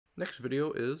Next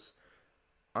video is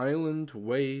Island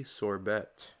Way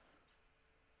Sorbet.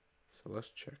 So let's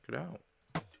check it out.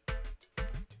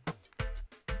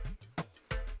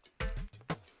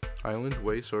 Island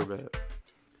Way Sorbet.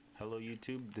 Hello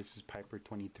YouTube, this is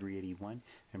Piper2381,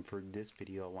 and for this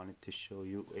video I wanted to show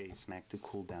you a snack to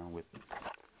cool down with.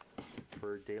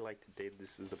 For a day like today,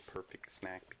 this is the perfect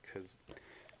snack because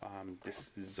this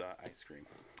is ice cream.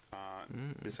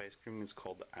 This ice cream is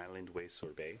called Island Way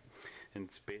Sorbet, and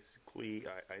it's basically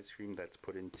ice cream that's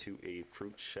put into a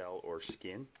fruit shell or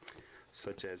skin,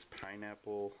 such as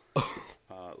pineapple,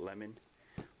 lemon,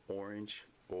 orange,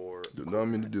 or Did not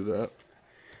mean to do that.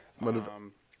 Might have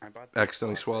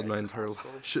accidentally swallowed my entire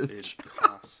lunch. It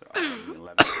costs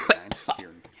 $11.99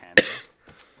 here in Canada.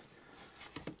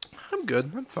 I'm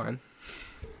good. I'm fine.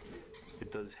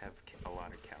 It does have a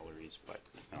lot of calories, but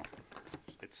you know,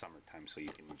 it's summertime, so you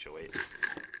can enjoy it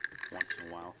once in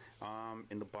a while.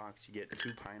 In the box, you get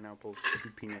 2 pineapples, 2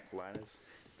 pina coladas,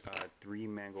 3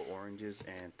 mango oranges,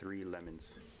 and 3 lemons.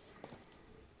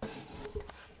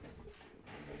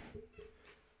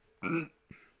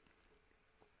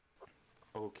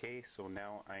 Okay, so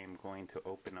now I am going to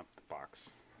open up the box.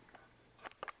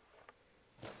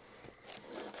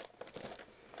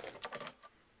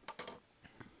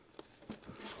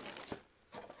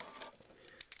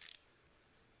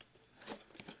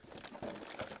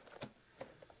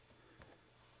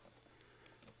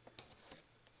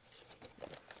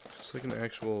 It's like an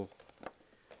actual...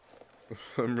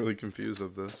 I'm really confused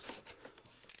of this.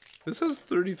 This has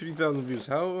 33,000 views.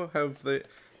 How have they...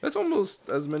 That's almost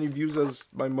as many views as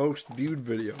my most viewed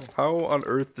video. How on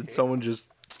earth did someone just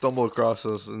stumble across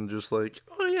this and just like,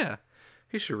 oh yeah,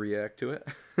 he should react to it?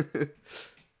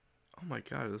 Oh my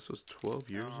god, this was 12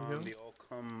 years ago? They all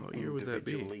come What year would that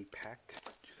be? individually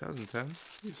packed. 2010?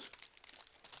 Jeez.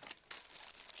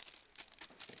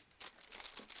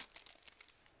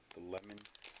 The lemon,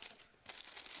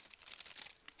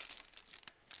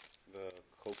 the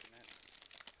coconut,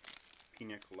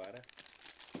 pina colada,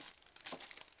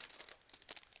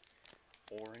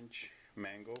 orange,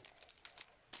 mango,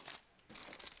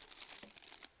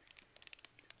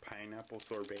 pineapple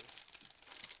sorbet.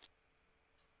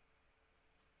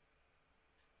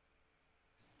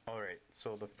 Alright,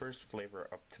 so the first flavor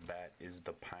up to bat is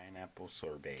the pineapple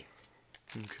sorbet.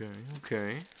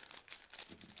 Okay.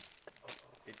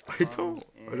 I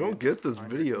don't get this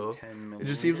video. It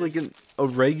just seems like a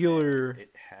regular,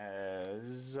 it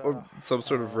has or some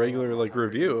sort of regular like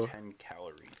review. 10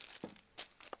 calories.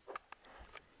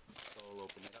 So I'll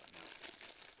open it up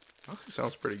now. Actually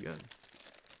sounds pretty good.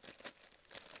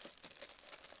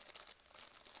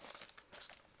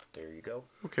 There you go.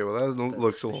 Okay, well that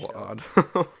looks a little odd.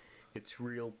 It's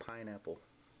real pineapple.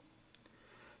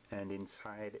 And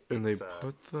inside And they it's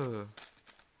put the...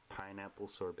 pineapple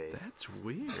sorbet. That's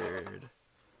weird.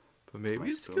 But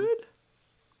maybe it's spoon?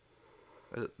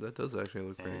 good. That does actually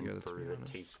look pretty And good, to for be the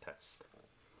honest. taste test.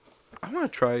 I want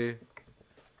to try...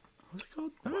 What's it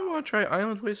called? I want to try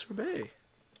Island Way Sorbet.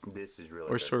 This is really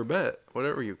Or good. sorbet,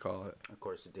 whatever you call it. Of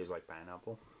course, it tastes like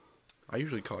pineapple. I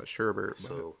usually call it sherbet, but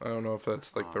So, I don't know if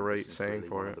that's like the right this is saying really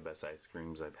for one it. of the best ice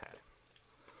creams I've had.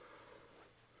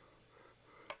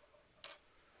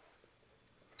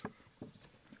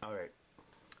 Alright.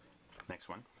 Next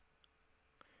one.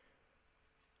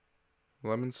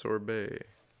 Lemon sorbet.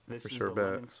 This Or is sorbet.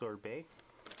 the lemon sorbet.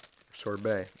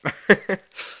 Sorbet.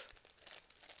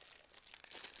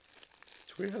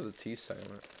 It's weird how the T's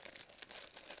silent.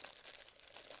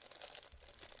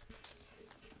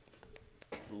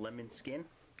 Lemon skin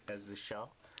as the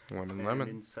shell. Lemon. And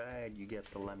inside you get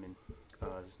the lemon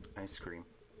ice cream.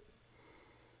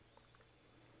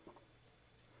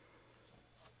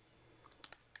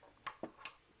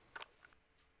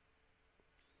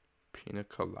 Pina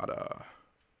colada.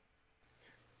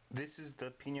 This is the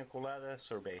pina colada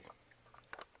sorbet.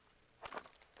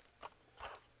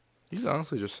 These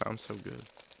honestly just sound so good.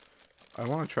 I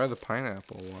want to try the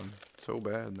pineapple one so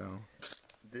bad now.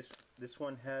 This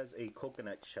one has a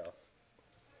coconut shell,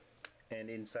 and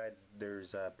inside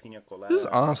there's pina colada. This is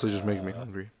honestly just making me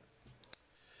hungry.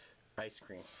 Ice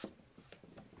cream.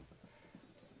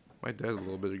 My dad a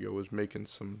little bit ago was making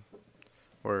some,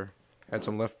 or had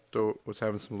some was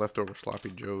having some leftover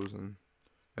sloppy joes, and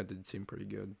that did seem pretty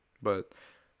good. But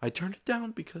I turned it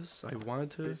down because I wanted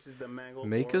to This is the mango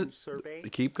make orange it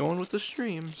sorbet. keep going with the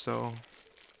stream. So,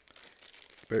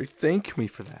 very thank me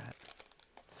for that.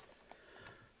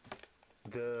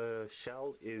 The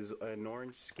shell is an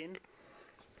orange skin,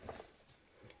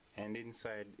 and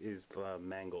inside is the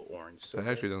mango orange. That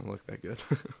actually doesn't look that good.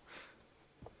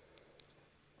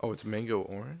 Oh, it's mango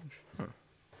orange? Huh.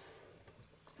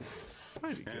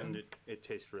 Mighty And good. it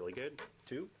tastes really good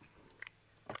too.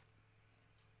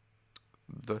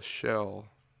 The shell.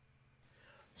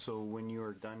 So when you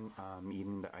are done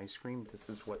eating the ice cream, this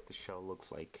is what the shell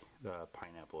looks like. The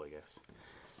pineapple, I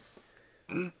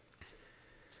guess.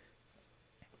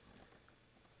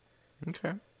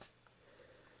 Okay.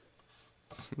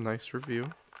 Nice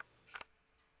review.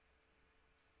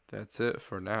 That's it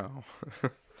for now.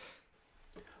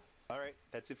 Alright,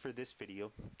 that's it for this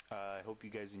video. I hope you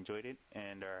guys enjoyed it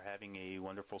and are having a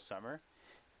wonderful summer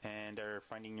and are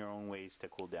finding your own ways to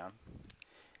cool down.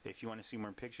 If you want to see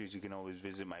more pictures, you can always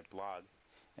visit my blog.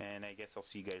 And I guess I'll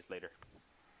see you guys later.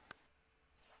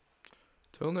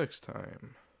 Till next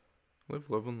time. Live,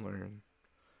 love, and learn.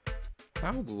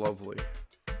 How lovely.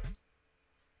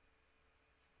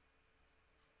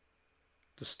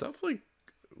 Does stuff like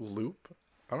loop?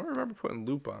 I don't remember putting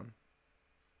loop on.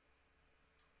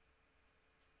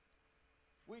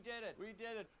 We did it. We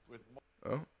did it. With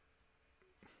Oh.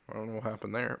 I don't know what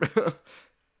happened there. Does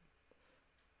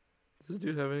this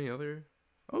dude have any other?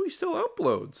 Oh, he still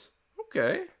uploads.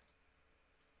 Okay.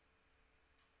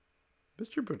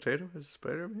 Mr. Potato is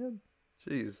Spider-Man?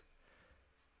 Jeez.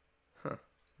 Huh.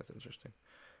 That's interesting.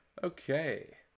 Okay.